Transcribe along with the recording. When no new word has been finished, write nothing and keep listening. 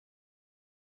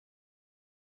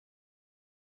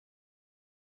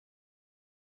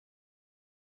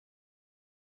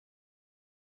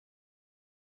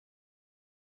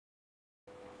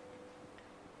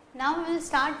Now we will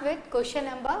start with question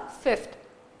number 5th,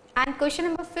 and question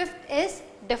number 5th is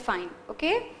define.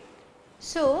 Okay.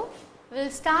 So we will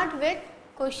start with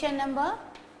question number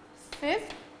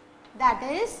 5th, that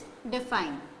is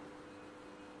define.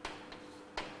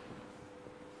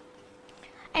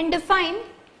 And define,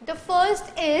 the first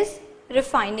is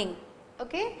refining.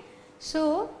 Okay.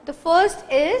 So the first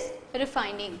is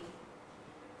refining.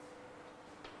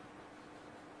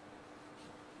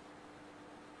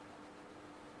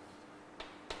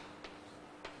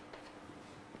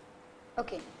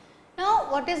 Okay. Now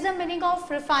what is the meaning of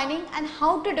refining and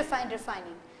how to define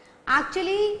refining?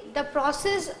 Actually the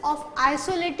process of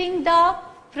isolating the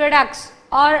products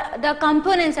or the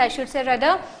components, I should say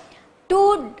rather,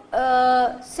 to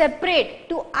separate,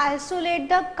 to isolate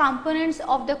the components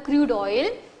of the crude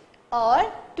oil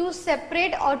or to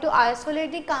separate or to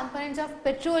isolate the components of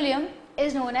petroleum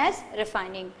is known as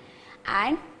refining.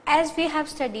 And as we have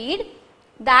studied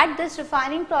that this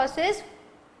refining process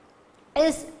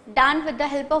is done with the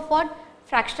help of what?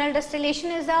 Fractional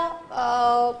distillation is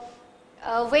a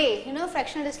way,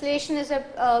 fractional distillation is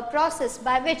a process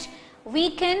by which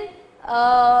we can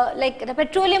like the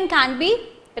petroleum can be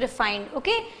refined.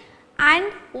 Okay. And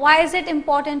why is it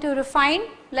important to refine?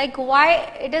 Like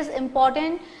why it is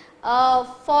important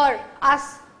for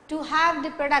us to have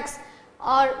the products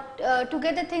or to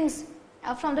get the things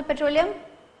from the petroleum?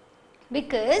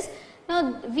 Because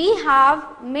now we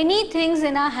have many things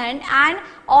in our hand, and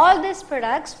all these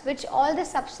products, all the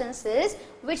substances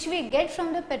which we get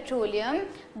from the petroleum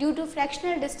due to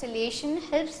fractional distillation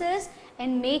helps us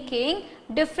in making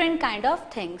different kind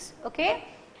of things. Okay.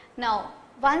 Now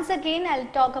once again I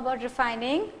will talk about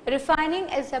refining. Refining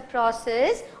is a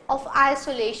process of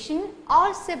isolation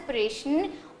or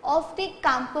separation of the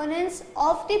components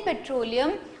of the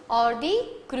petroleum or the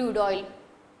crude oil.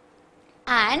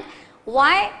 And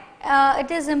why it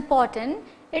is important?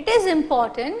 It is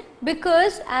important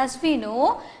because as we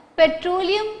know,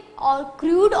 petroleum or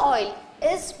crude oil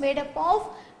is made up of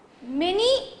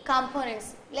many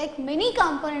components, like many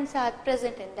components are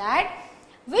present in that,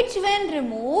 which when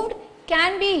removed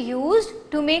can be used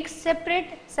to make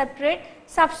separate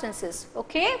substances.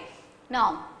 Okay.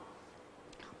 Now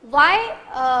why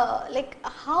like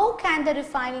how can the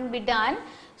refining be done?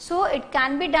 So it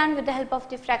can be done with the help of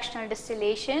the fractional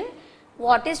distillation.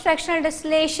 What is fractional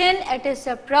distillation? It is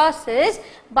a process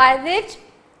by which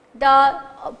the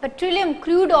petroleum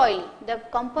crude oil, the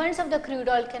components of the crude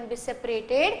oil can be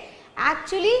separated.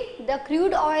 Actually the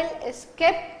crude oil is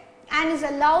kept and is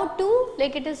allowed to,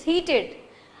 like it is heated.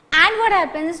 And what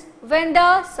happens when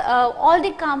the all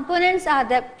the components are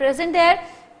there present there?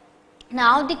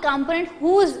 Now the component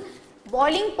whose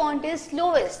boiling point is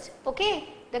lowest, okay,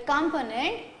 the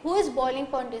component whose boiling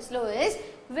point is lowest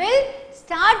will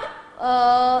start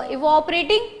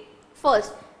evaporating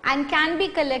first and can be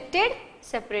collected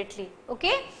separately.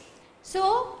 Okay.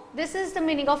 So this is the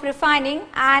meaning of refining,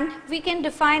 and we can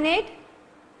define it,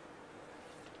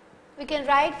 we can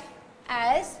write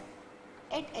as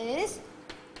it is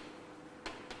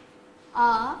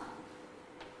a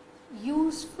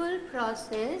useful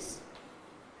process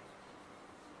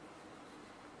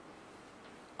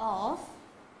of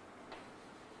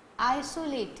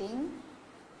isolating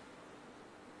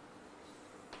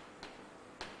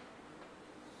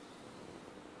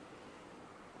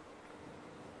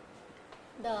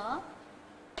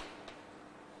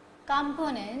the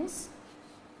components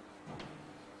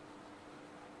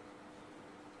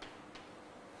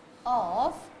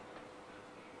of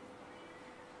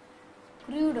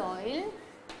crude oil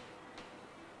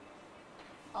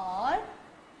or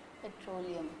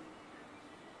petroleum.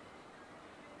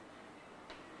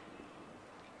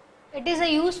 It is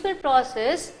a useful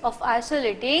process of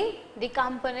isolating the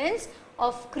components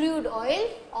of crude oil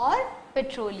or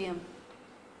petroleum.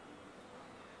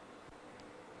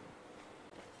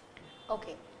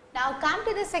 Okay. Now come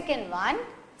to the second one.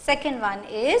 Second one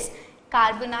is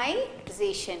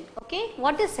carbonization. Okay.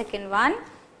 What is second one?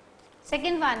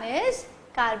 Second one is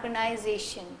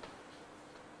carbonization.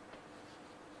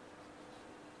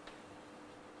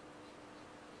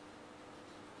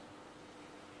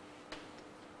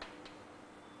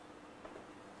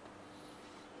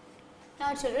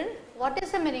 Now children, what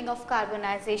is the meaning of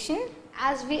carbonization?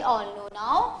 As we all know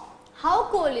now, how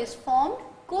coal is formed?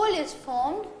 Coal is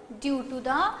formed due to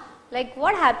the, like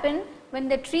what happened when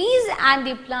the trees and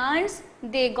the plants,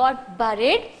 they got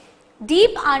buried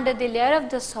deep under the layer of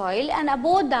the soil, and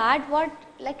above that what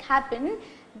happened,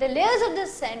 the layers of the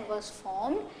sand was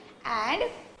formed and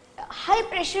high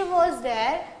pressure was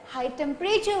there, high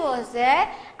temperature was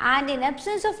there, and in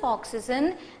absence of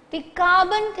oxygen the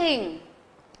carbon thing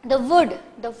the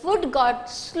wood got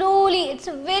slowly, it's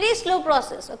a very slow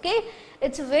process, okay,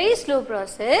 it's a very slow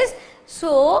process.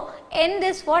 So in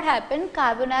this what happened,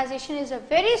 carbonization is a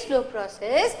very slow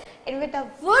process in which the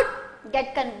wood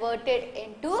get converted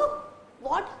into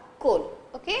what, coal,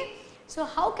 okay. So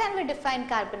how can we define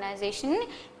carbonization?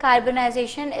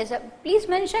 Carbonization is a, please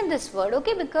mention this word,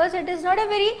 okay, because it is not a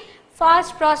very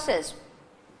fast process.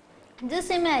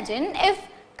 Just imagine if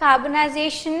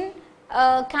carbonization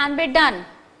can be done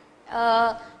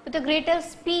with a greater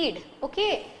speed,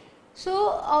 okay.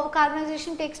 So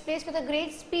carbonization takes place with a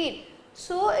great speed.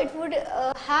 So it would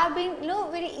have been,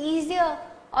 very easier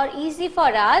or easy for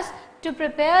us to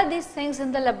prepare these things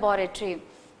in the laboratory,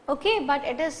 okay. But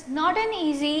it is not an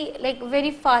easy, like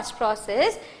very fast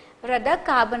process. Rather,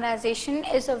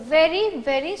 carbonization is a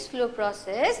very slow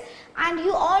process, and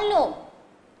you all know,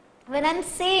 when I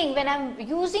am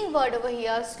using word over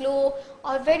here, slow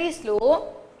or very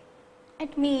slow,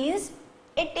 it means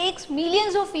it takes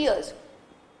millions of years.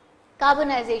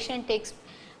 Carbonization takes,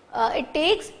 it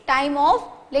takes time of,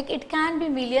 like it can be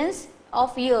millions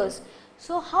of years.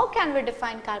 So how can we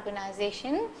define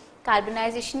carbonization?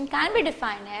 Carbonization can be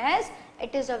defined as,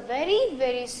 it is a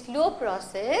very slow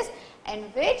process in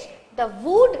which the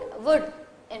wood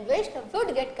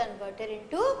get converted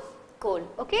into coal,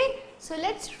 okay. So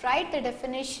let's write the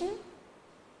definition,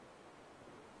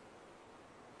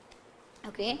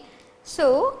 okay.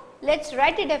 So let's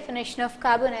write the definition of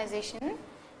carbonization.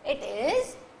 It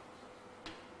is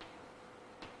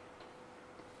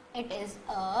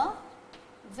a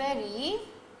very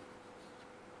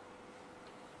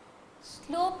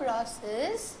slow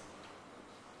process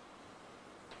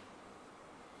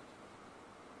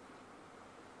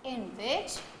in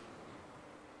which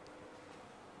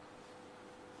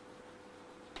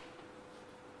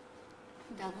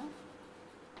the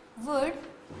wood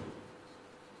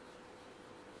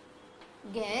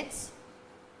gets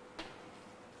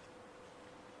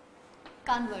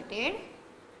converted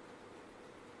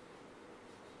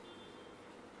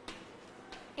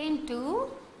into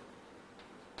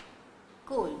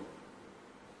coal.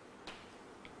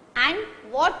 And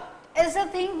what is the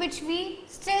thing which we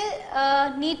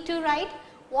still need to write?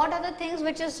 What are the things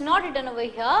which is not written over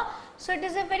here? So it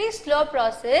is a very slow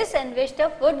process in which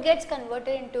the wood gets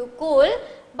converted into coal,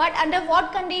 but under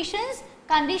what conditions?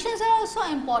 Conditions are also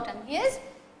important, yes.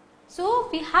 So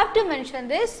we have to mention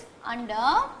this,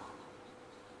 under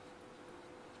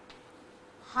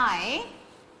high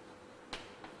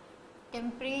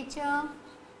temperature,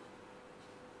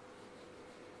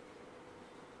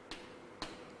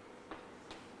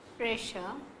 pressure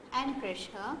and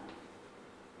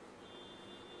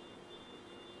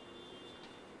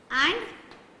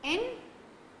in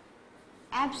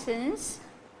absence,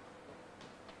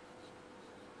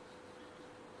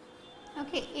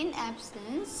 okay, in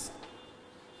absence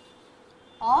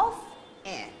of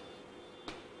air.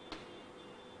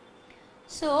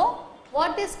 So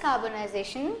what is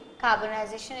carbonization?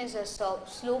 Carbonization is a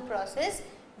slow process,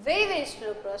 very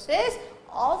slow process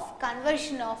of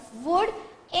conversion of wood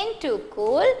into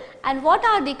coal. And what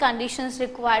are the conditions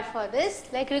required for this?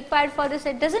 Like required for this,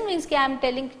 it doesn't mean I am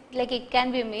telling like it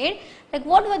can be made. Like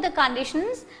what were the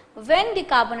conditions when the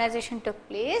carbonization took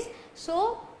place?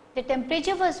 So the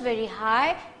temperature was very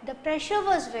high, the pressure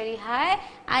was very high,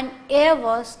 and air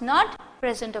was not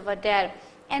present over there.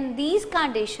 And these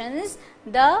conditions,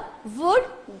 the wood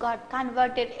got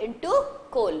converted into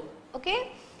coal,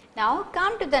 okay. Now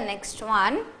come to the next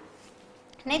one.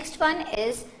 Next one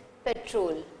is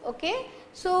petrol, okay.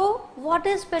 So what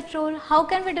is petrol? How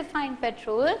can we define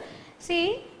petrol?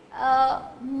 See,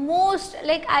 most,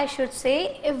 like I should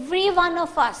say, every one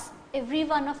of us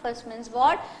means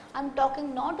what? I am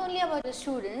talking not only about the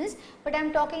students, but I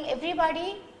am talking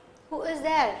everybody who is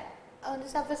there on the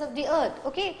surface of the earth,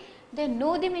 okay. They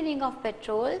know the meaning of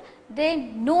petrol, they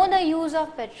know the use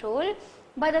of petrol,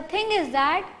 but the thing is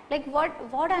that, like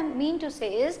what I mean to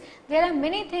say is, there are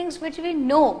many things which we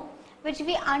know, which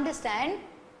we understand,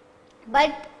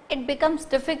 but it becomes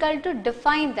difficult to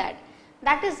define that.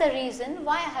 That is the reason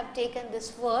why I have taken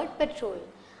this word petrol.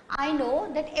 I know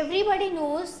that everybody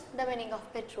knows the meaning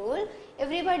of petrol,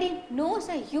 everybody knows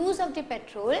the use of the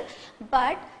petrol,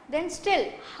 but then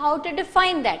still how to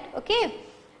define that, okay.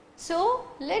 So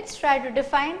let's try to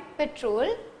define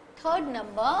petrol. Third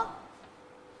number,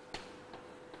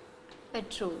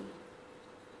 petrol,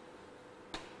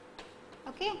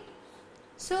 okay.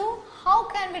 So how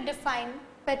can we define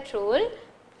petrol?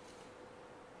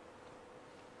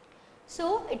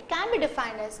 So it can be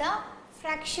defined as a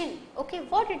fraction, okay.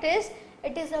 What it is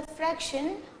a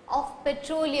fraction of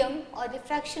petroleum or the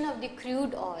fraction of the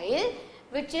crude oil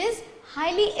which is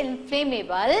highly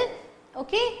inflammable,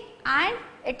 okay, and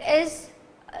it is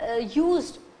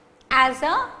used as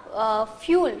a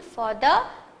fuel for the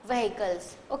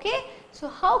vehicles, okay. So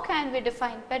how can we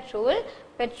define petrol?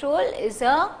 Petrol is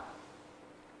a,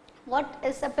 what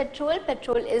is a petrol?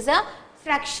 Petrol is a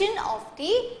fraction of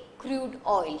the crude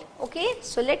oil, okay.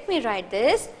 So let me write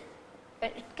this.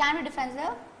 It can be defined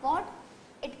as what?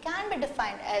 It can be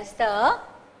defined as the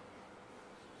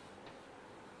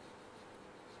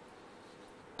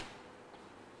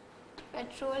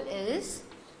petrol is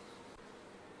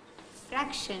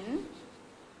fraction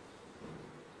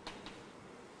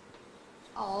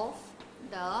of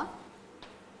the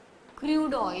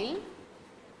crude oil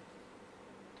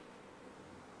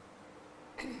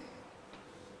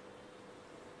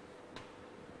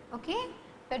okay.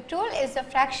 Petrol is a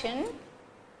fraction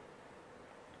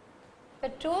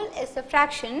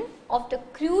of the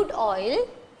crude oil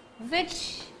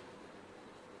which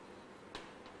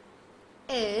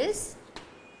is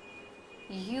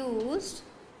used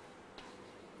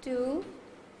to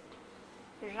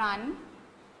run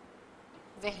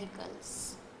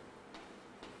vehicles,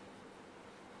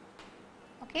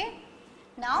 okay.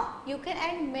 Now you can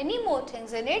add many more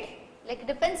things in it, like it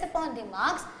depends upon the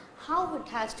marks how it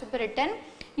has to be written.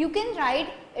 You can write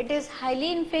it is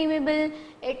highly inflammable,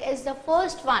 it is the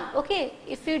first one, okay.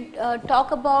 If you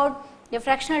talk about the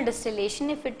fractional distillation,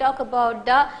 if you talk about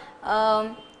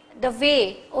the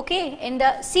way, okay, in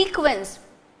the sequence,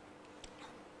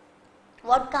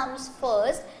 what comes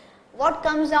first, what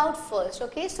comes out first,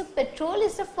 okay. So petrol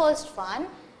is the first one.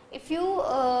 If you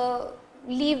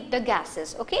leave the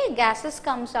gases, okay, gases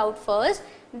comes out first,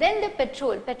 then the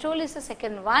petrol is the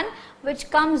second one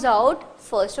which comes out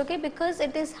first, okay, because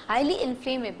it is highly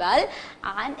inflammable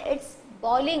and it's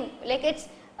boiling, like it's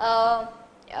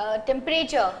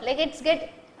temperature, like it's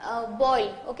get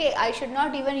boil, okay. I should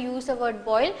not even use the word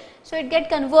boil. So it get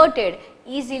converted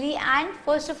easily, and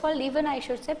first of all, even I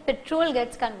should say petrol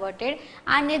gets converted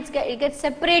and it gets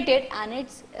separated and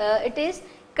it is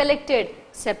collected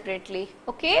separately,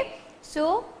 okay.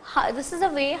 So this is a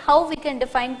way how we can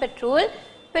define petrol.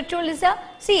 Petrol is a,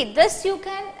 see this you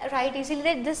can write easily,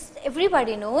 that this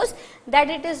everybody knows that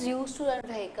it is used to run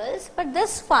vehicles, but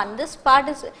this part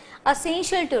is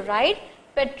essential to write.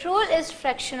 Petrol is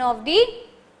fraction of the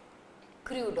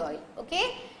crude oil,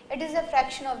 okay. It is a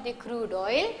fraction of the crude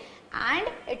oil and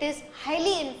it is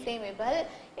highly inflammable.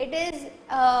 It is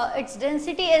its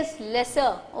density is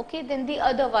lesser, okay, than the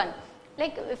other one.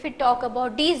 Like if we talk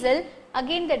about diesel,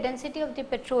 again the density of the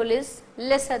petrol is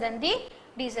lesser than the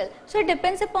diesel. So it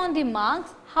depends upon the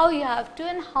marks how you have to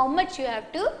and how much you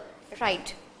have to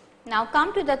write. Now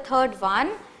come to the third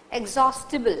one,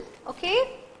 exhaustible,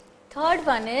 okay. Third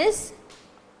one is,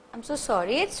 I'm so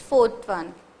sorry, it's fourth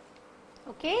one,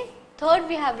 okay. Third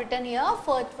we have written here,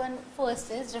 fourth one, first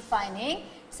is refining,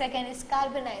 second is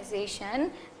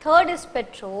carbonization, third is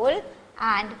petrol,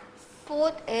 and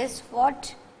fourth is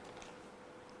what?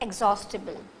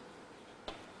 Exhaustible.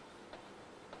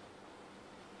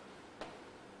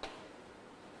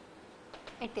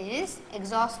 It is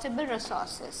exhaustible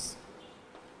resources.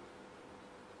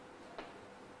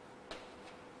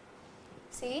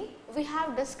 See, we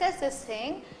have discussed this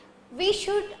thing. We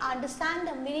should understand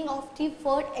the meaning of the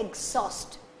word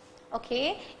exhaust,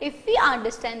 okay. If we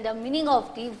understand the meaning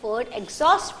of the word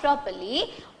exhaust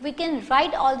properly, we can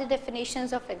write all the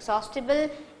definitions of exhaustible,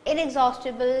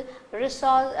 inexhaustible,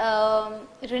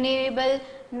 renewable,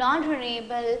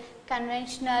 non-renewable,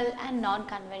 conventional and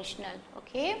non-conventional,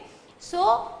 okay.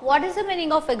 So what is the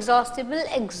meaning of exhaustible?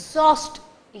 Exhaust,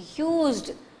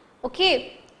 used,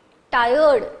 okay,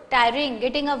 tired, tiring,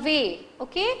 getting away,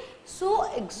 okay.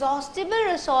 So exhaustible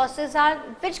resources are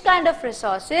which kind of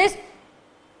resources?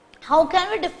 How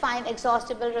can we define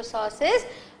exhaustible resources?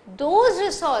 Those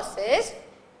resources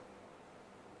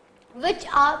which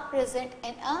are present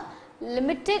in a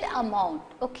limited amount,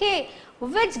 okay,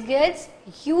 which gets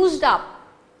used up,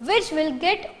 which will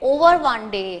get over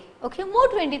one day, okay, more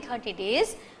 20-30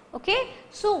 days, okay.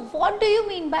 So what do you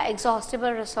mean by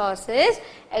exhaustible resources?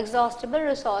 Exhaustible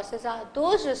resources are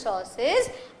those resources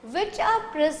which are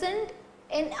present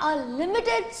in a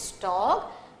limited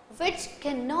stock, which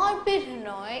cannot be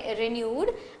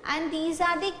renewed, and these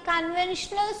are the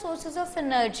conventional sources of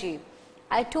energy.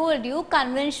 I told you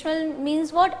conventional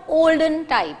means what? Olden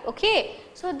type, okay.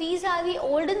 So these are the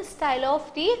olden style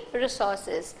of the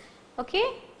resources, okay.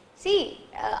 See,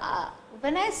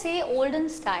 when I say olden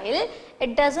style,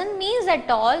 it doesn't mean at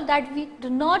all that we do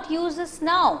not use this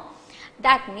now.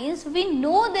 That means we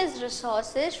know these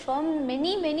resources from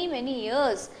many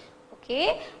years,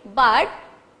 okay. But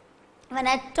when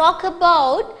I talk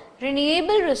about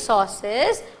renewable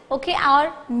resources, okay,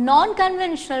 or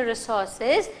non-conventional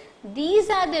resources, these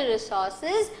are the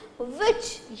resources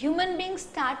which human beings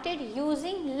started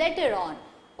using later on.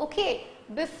 Okay,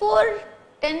 before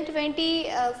 10, 20,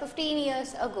 15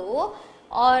 years ago,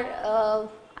 or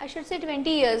I should say 20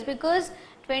 years, because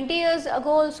 20 years ago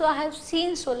also I have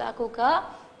seen solar cooker.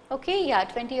 Okay, yeah,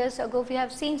 20 years ago we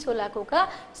have seen solar cooker.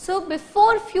 So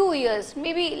before few years,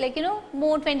 maybe like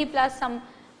more 20 plus some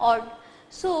odd.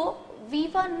 So we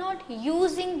were not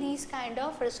using these kind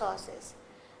of resources.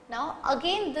 Now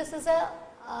again, this is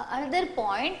another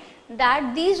point,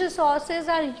 that these resources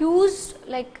are used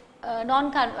like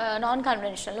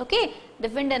non-conventional. Okay, the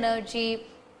wind energy,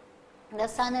 the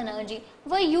sun energy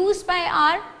were used by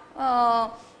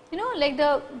our like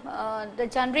the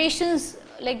generations,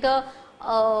 like the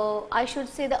I should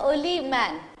say the early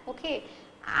man. Okay,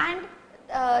 and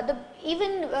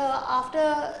even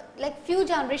after like few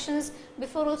generations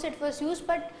before also it was used,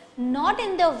 but not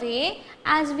in the way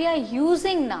as we are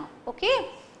using now. Okay,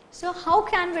 so how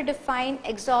can we define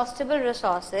exhaustible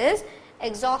resources?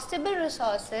 Exhaustible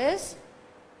resources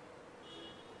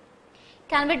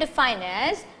can be defined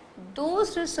as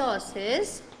those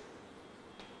resources,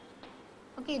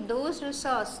 okay, those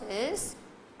resources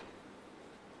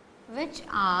which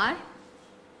are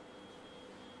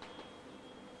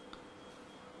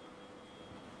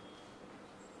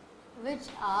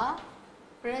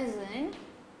present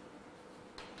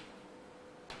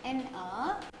in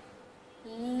a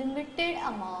limited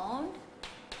amount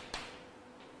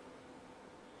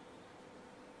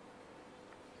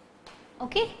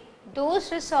okay,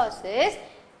 those resources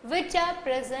which are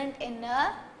present in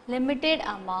a limited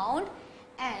amount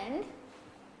and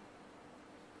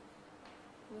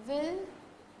will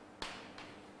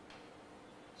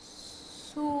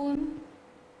soon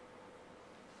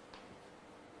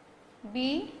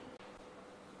be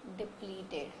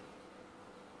depleted.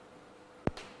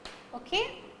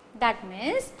 Okay, that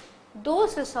means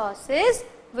those resources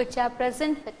which are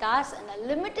present with us in a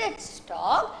limited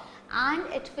stock, and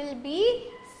it will be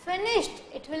finished,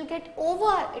 it will get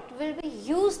over, it will be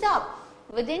used up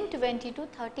within 20 to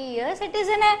 30 years. It is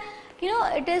in a,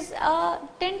 it is a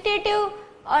tentative,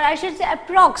 or I should say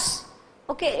approx.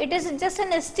 Okay, it is just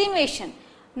an estimation.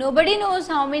 Nobody knows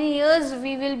how many years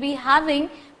we will be having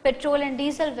petrol and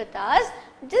diesel with us.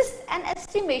 Just an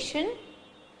estimation.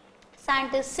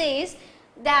 Scientist says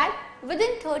that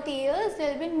within 30 years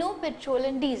there will be no petrol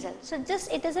and diesel. So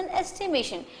just it is an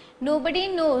estimation. Nobody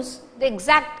knows the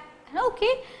exact,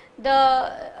 okay,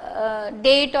 the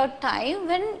date or time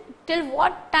when, till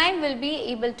what time will be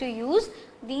able to use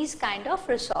these kind of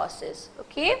resources.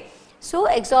 Okay, so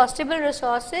exhaustible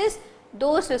resources,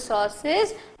 those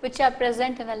resources which are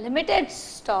present in a limited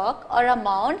stock or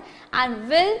amount and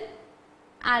will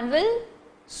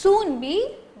soon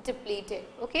be depleted.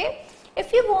 Okay,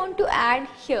 if you want to add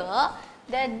here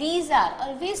that these are,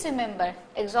 always remember,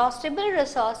 exhaustible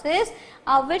resources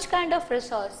are which kind of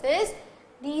resources?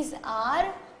 These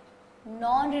are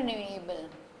non-renewable.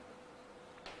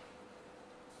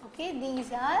 Okay,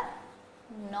 these are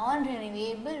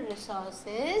non-renewable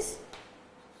resources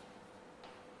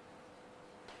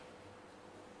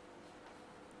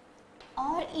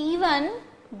or even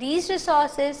these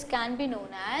resources can be known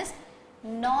as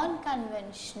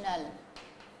non-conventional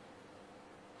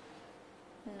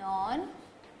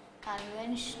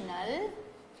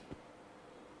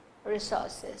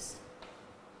resources.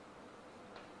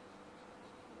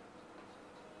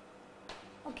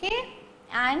 Okay,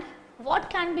 and what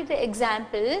can be the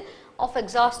example of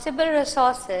exhaustible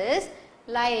resources?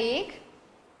 Like,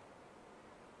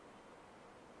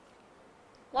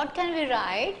 what can we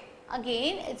write?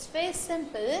 Again, it's very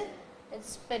simple.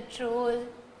 It's petrol.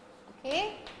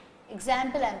 Okay,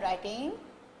 example I am writing: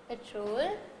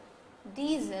 petrol,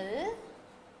 diesel,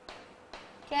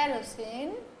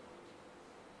 kerosene.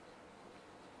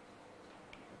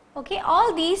 Okay,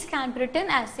 all these can be written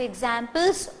as the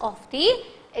examples of the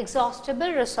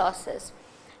exhaustible resources.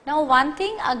 Now, one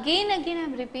thing again I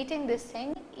am repeating this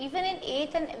thing, even in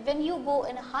 8th and when you go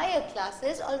in higher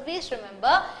classes, always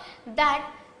remember that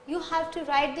you have to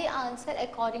write the answer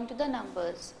according to the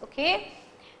numbers. Okay.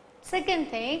 Second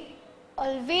thing,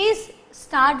 always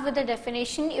start with the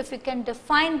definition if you can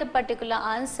define the particular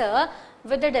answer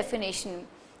with the definition.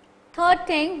 Third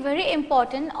thing, very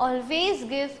important, always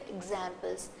give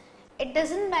examples. It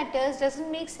doesn't matter, doesn't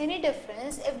make any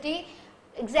difference if the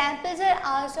examples are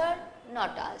asked or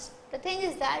not asked. The thing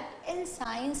is that in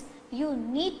science you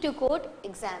need to quote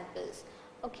examples.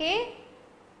 Okay.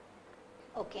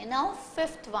 Okay, now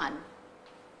fifth one.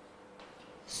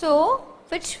 So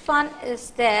which one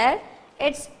is there?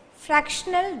 It's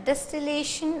fractional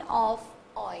distillation of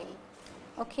oil.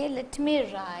 Okay, let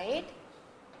me write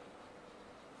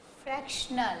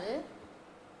fractional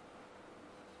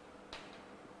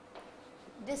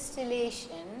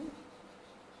distillation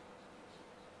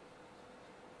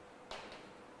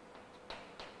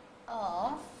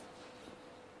of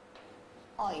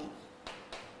oil.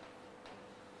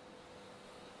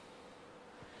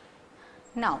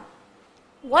 Now,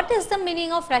 what is the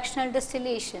meaning of fractional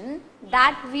distillation?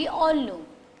 That we all know.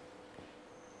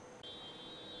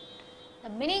 The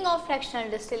meaning of fractional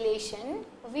distillation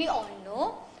we all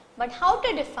know, but how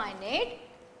to define it?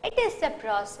 It is the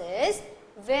process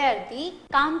where the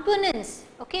components,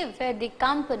 where the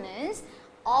components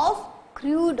of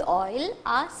crude oil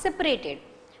are separated.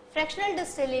 Fractional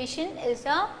distillation is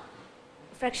a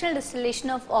fractional distillation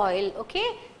of oil.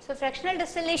 So fractional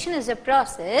distillation is a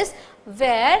process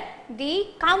where the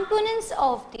components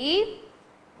of the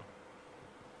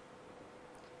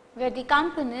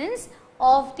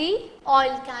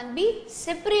oil can be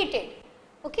separated.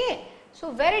 So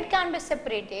where it can be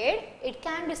separated? It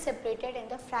can be separated in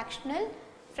the fractional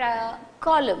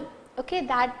column.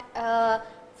 That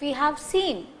we have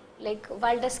seen, like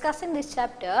while discussing this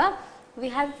chapter, we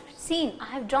have seen, I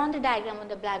have drawn the diagram on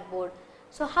the blackboard.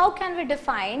 So how can we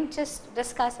define, just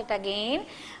discuss it again,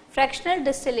 fractional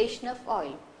distillation of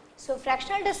oil. So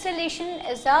fractional distillation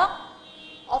is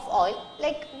of oil,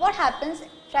 like what happens,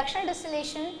 fractional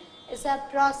distillation is a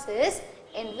process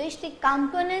in which the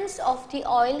components of the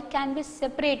oil can be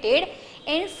separated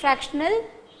in fractional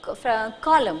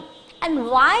column. And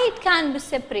why it can be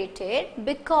separated?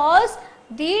 Because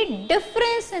the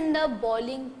difference in the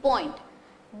boiling point.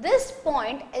 This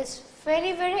point is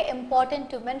very important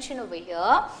to mention over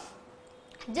here.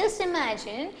 Just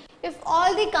imagine if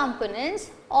all the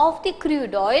components of the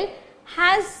crude oil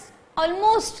has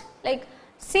almost like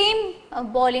same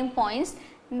boiling points,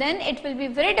 then it will be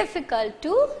very difficult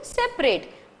to separate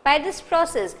by this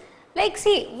process. Like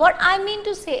see, what I mean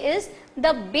to say is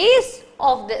the base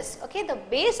of this, the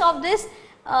base of this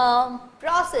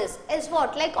process is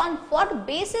what, like on what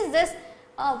basis this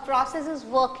process is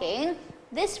working.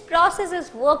 This process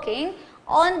is working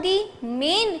on the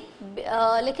main,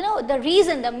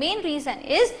 the main reason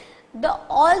is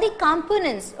all the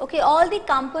components, all the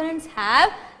components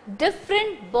have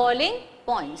different boiling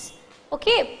points.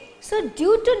 So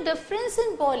due to difference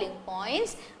in boiling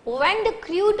points, when the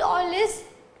crude oil is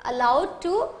allowed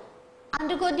to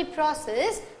undergo the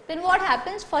process, then what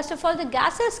happens? First of all, the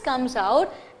gases comes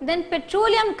out, then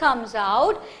petroleum comes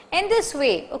out in this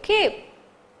way.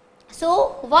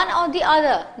 So one or the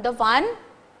other, the one,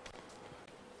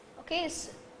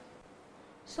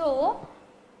 so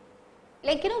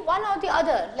like one or the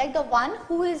other, like the one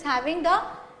who is having the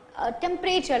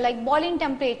temperature, like boiling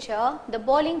temperature, the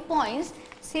boiling points,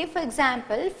 say for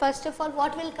example, first of all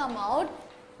what will come out?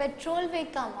 Petrol will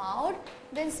come out,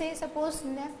 then say suppose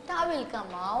naphtha will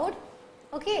come out,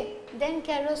 then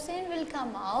kerosene will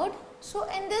come out. So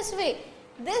in this way,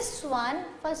 this one,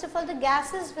 first of all the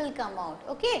gases will come out.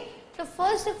 So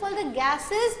first of all the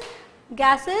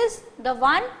gases, the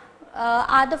one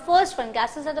are the first one,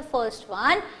 gases are the first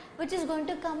one which is going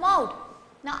to come out.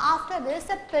 Now after this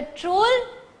the petrol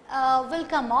will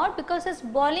come out because its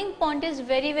boiling point is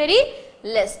very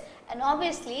less, and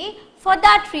obviously for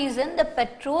that reason the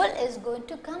petrol is going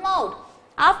to come out.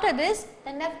 After this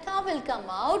the naphtha will come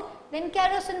out, then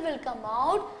kerosene will come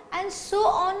out, and so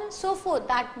on and so forth.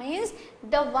 That means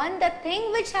the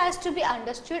thing which has to be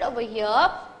understood over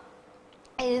here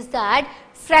is that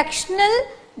fractional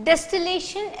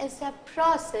distillation is a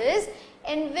process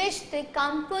in which the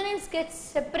components get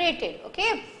separated,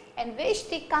 in which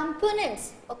the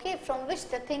components, from which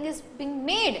the thing is being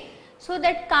made. So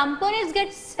that components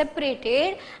get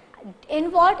separated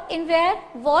in what? In where?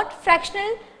 What?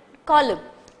 Fractional column.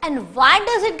 And why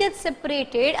does it get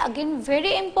separated? Again,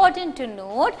 very important to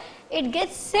note, it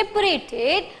gets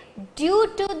separated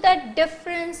due to the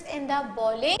difference in the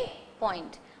boiling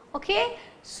point.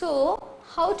 So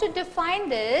how to define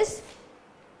this?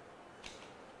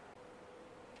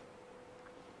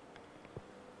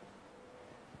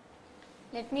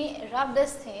 Let me rub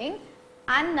this thing,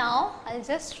 and now I will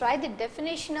just write the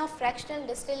definition of fractional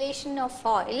distillation of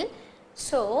oil.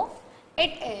 So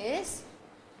it is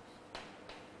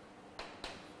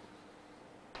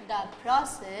the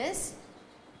process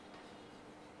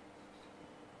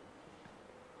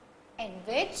in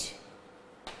which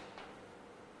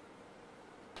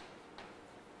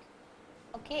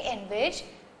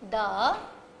the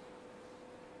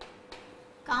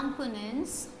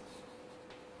components,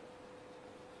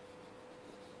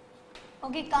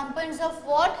 components of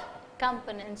what?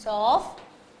 Components of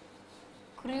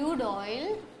crude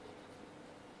oil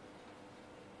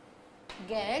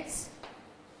gets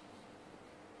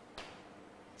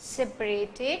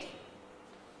separated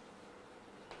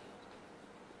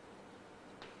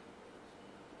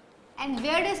and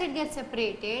where does it get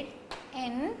separated?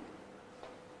 In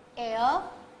a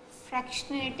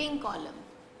fractionating column.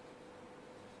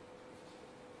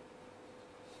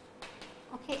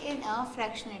 Okay, in a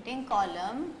fractionating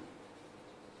column.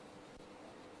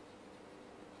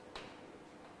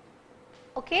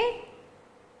 Okay,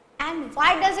 and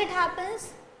why does it happen?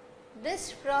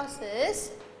 This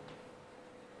process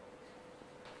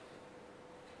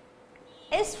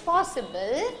is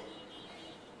possible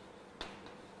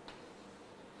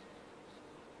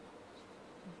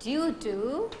due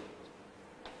to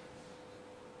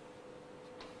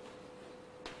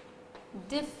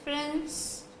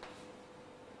difference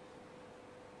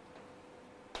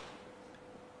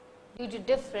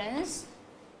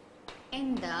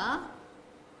in the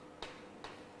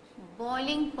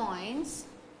boiling points.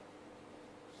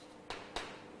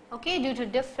 Okay, due to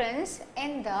difference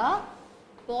in the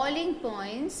boiling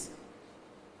points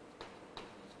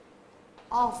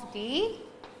of the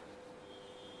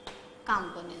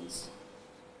components.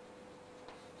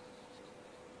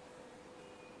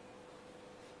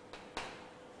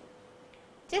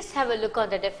 Just have a look at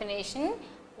the definition.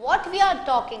 What we are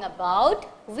talking about,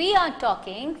 we are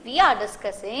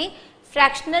discussing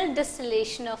fractional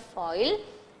distillation of oil.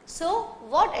 So,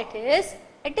 what it is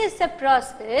a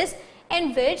process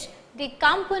in which the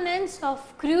components of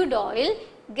crude oil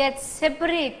get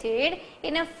separated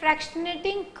in a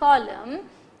fractionating column,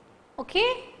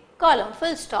 okay, column,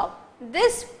 full stop.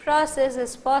 This process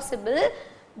is possible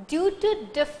due to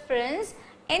difference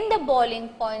in the boiling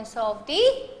points of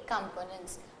the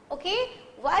components. Okay,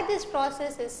 why this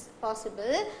process is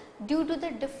possible? Due to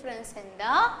the difference in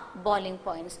the boiling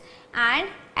points. And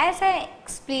as I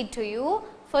explained to you,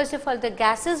 first of all the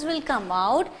gases will come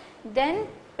out, then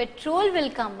petrol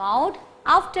will come out,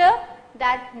 after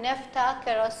that naphtha,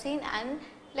 kerosene, and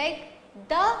like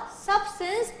the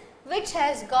substance which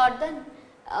has got the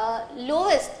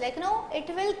lowest, like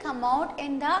it will come out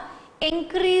in the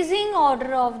increasing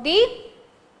order of the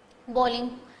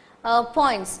boiling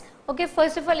points. Okay,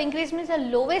 first of all increase means the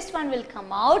lowest one will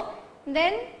come out,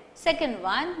 then second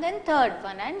one, then third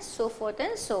one, and so forth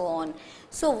and so on.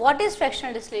 So, what is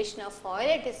fractional distillation of oil?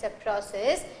 It is a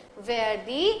process where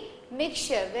the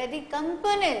mixture, where the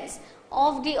components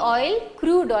of the oil,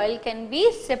 crude oil, can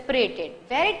be separated.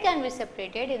 Where it can be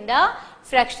separated? In the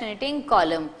fractionating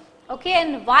column. Okay,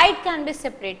 and why it can be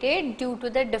separated? Due to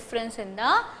the difference in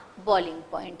the boiling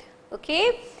point.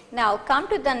 Okay, now come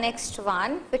to the next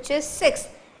one, which is 6th.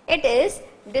 It is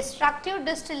destructive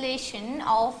distillation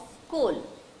of coal.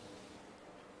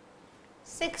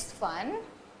 6th one,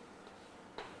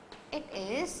 it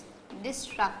is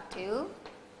destructive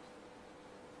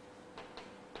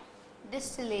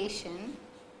distillation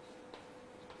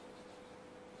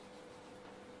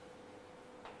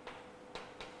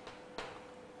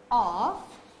of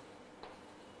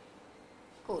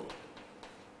coal.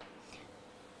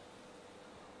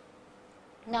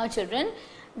 Now children,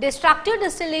 destructive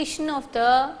distillation of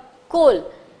the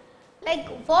coal, like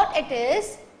what it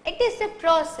is a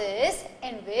process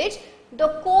in which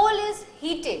the coal is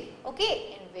heated,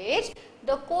 okay, in which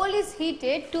the coal is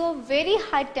heated to a very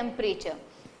high temperature.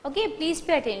 Okay, please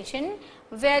pay attention,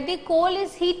 where the coal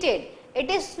is heated, it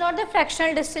is not the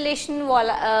fractional distillation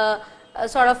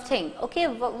sort of thing. Okay,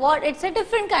 what it's a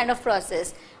different kind of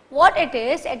process. What it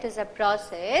is a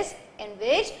process in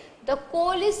which the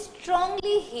coal is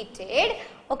strongly heated.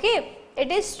 Okay,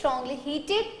 it is strongly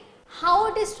heated. How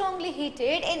it is strongly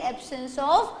heated? In absence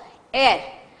of air,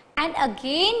 and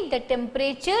again the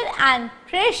temperature and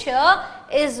pressure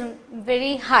is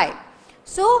very high.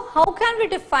 So, how can we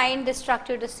define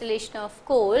destructive distillation of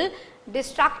coal?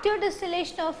 Destructive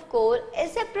distillation of coal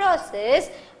is a process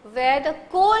where the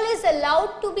coal is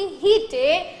allowed to be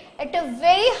heated at a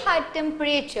very high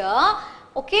temperature,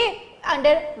 okay,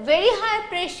 under very high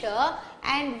pressure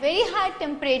and very high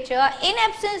temperature in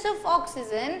absence of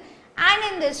oxygen,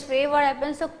 and in this way what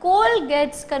happens, the coal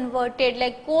gets converted,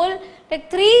 like coal,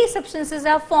 like three substances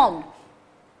are formed.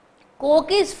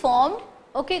 Coke is formed,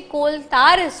 okay, coal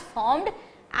tar is formed,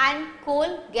 and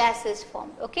coal gas is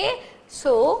formed. Okay,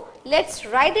 so let's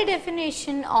write the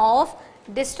definition of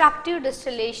destructive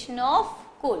distillation of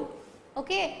coal.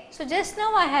 Okay, so just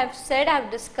now I have said, I have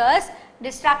discussed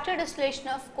destructive distillation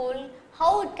of coal,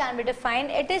 how it can be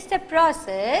defined. It is the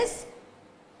process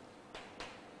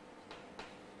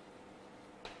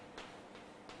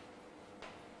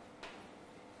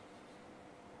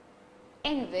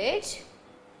in which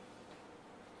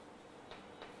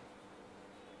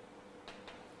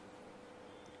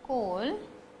coal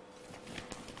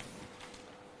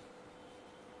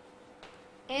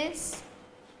is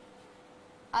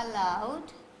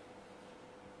allowed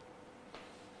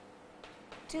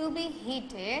to be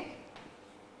heated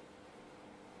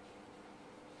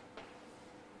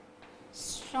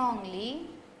strongly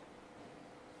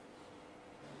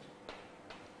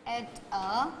at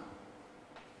a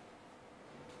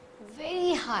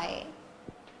very high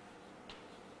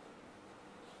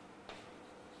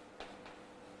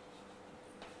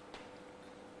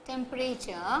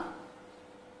temperature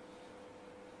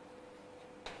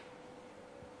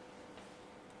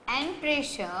and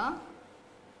pressure.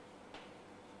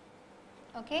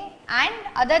 Okay, and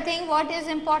other thing, what is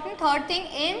important, third thing,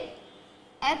 in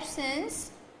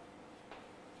absence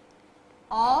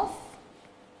of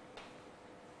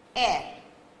air.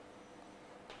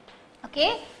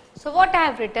 Okay, so what I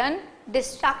have written,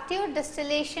 destructive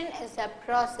distillation is a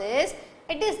process,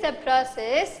 it is the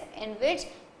process in which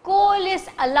coal is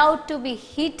allowed to be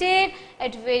heated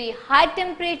at very high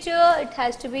temperature.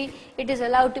 It is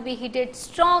allowed to be heated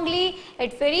strongly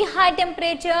at very high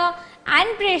temperature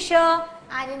and pressure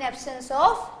and in absence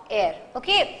of air.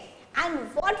 Okay, and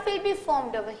what will be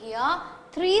formed over here?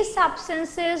 Three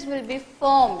substances will be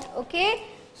formed. Okay,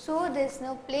 so there is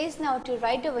no place now to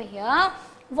write over here.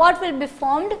 What will be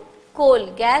formed? Coal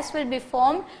gas will be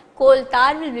formed, coal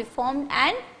tar will be formed,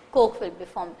 and coke will be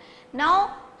formed.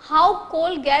 Now, how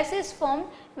coal gas is formed?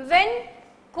 When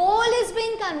coal is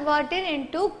being converted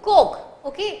into coke.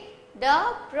 Okay,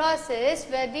 the process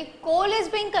where the coal is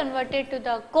being converted to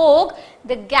the coke,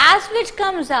 the gas which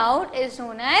comes out is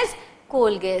known as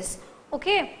coal gas.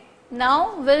 Okay,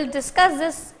 now we will discuss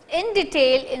this in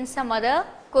detail in some other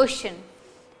question.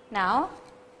 Now,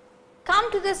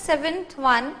 come to the seventh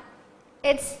one,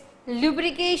 it's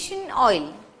lubrication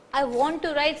oil. I want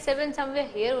to write 7 somewhere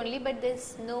here only, but there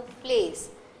is no place.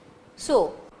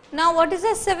 So, now what is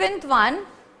the seventh one?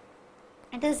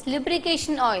 It is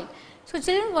lubrication oil. So,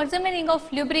 children, what is the meaning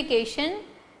of lubrication?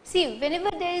 See,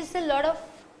 whenever there is a lot of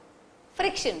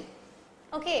friction,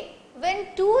 okay, when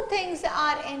two things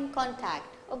are in contact,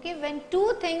 okay, when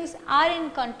two things are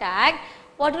in contact,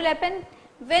 what will happen?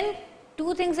 When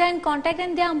two things are in contact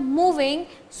and they are moving,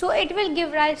 so it will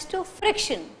give rise to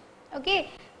friction.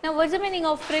 Okay, now what is the meaning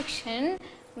of friction?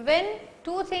 When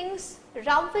two things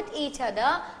rub with each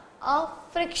other, the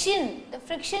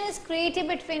friction is created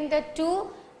between the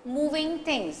two moving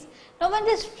things. Now when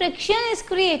this friction is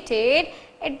created,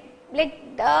 it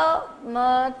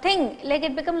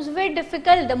it becomes very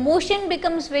difficult, the motion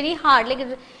becomes very hard,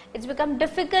 it's become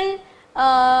difficult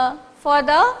for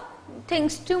the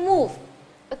things to move.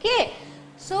 Okay,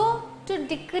 so to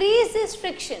decrease this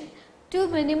friction, to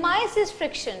minimize this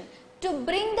friction, to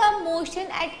bring the motion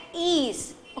at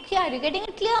ease. Okay, are you getting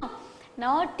it clear?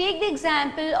 Now take the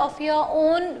example of your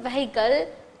own vehicle.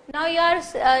 Now you are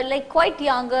quite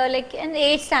younger, like in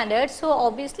 8th standard, so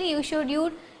obviously you should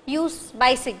use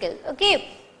bicycle. Okay,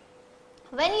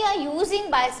 when you are using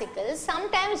bicycle,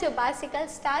 sometimes your bicycle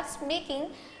starts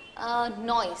making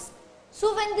noise.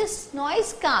 So when this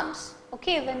noise comes,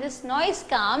 okay, when this noise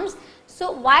comes,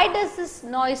 so why does this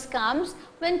noise comes?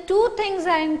 When two things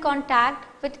are in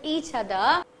contact with each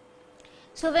other,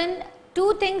 so when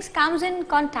two things comes in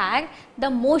contact, the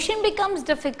motion becomes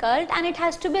difficult and it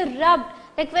has to be rubbed,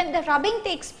 like when the rubbing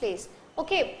takes place.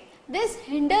 Okay, this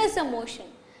hinders the motion.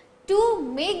 To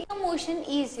make the motion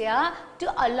easier,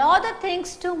 to allow the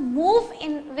things to move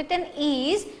in with an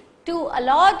ease, to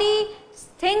allow the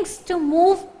things to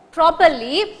move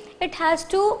properly, it has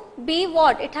to be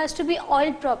what? It has to be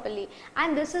oiled properly,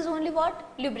 and this is only what?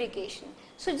 Lubrication.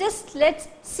 So just let's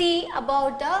see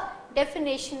about the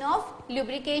definition of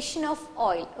lubrication of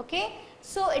oil. Okay,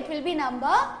 so it will be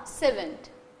number 7th.